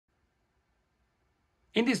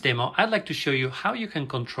In this demo, I'd like to show you how you can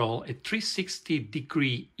control a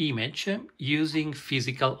 360-degree image using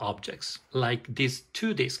physical objects, like these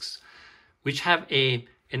two discs, which have an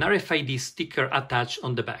RFID sticker attached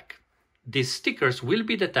on the back. These stickers will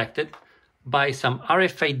be detected by some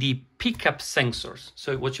RFID pickup sensors.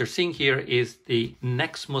 So what you're seeing here is the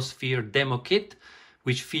Nexmosphere demo kit,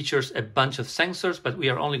 which features a bunch of sensors, but we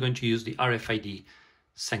are only going to use the RFID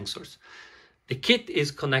sensors. The kit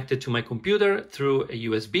is connected to my computer through a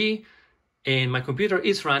USB, and my computer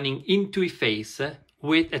is running Intuiface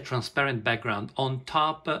with a transparent background on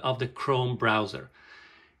top of the Chrome browser.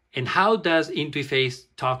 And how does Intuiface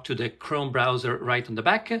talk to the Chrome browser right on the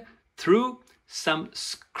back? Through some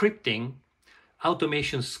scripting,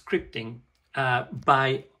 automation scripting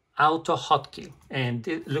by AutoHotKey. And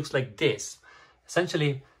it looks like this.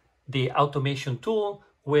 Essentially, the automation tool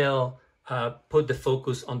will put the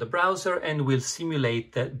focus on the browser and will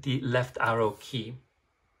simulate the left arrow key.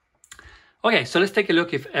 Okay, so let's take a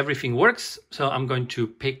look if everything works. So I'm going to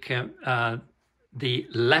pick the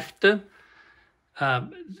left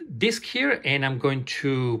disk here, and I'm going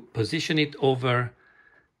to position it over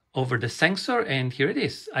the sensor, and here it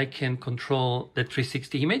is. I can control the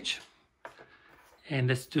 360 image. And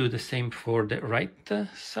let's do the same for the right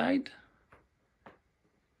side.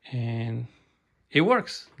 And it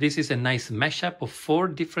works. This is a nice mashup of 4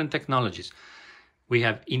 different technologies. We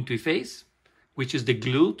have Intuiface, which is the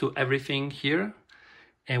glue to everything here.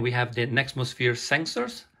 And we have the Nexmosphere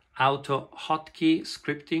sensors, AutoHotKey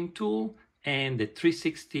scripting tool, and the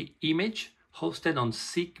 360 image hosted on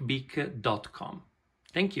seekbeak.com.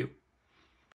 Thank you.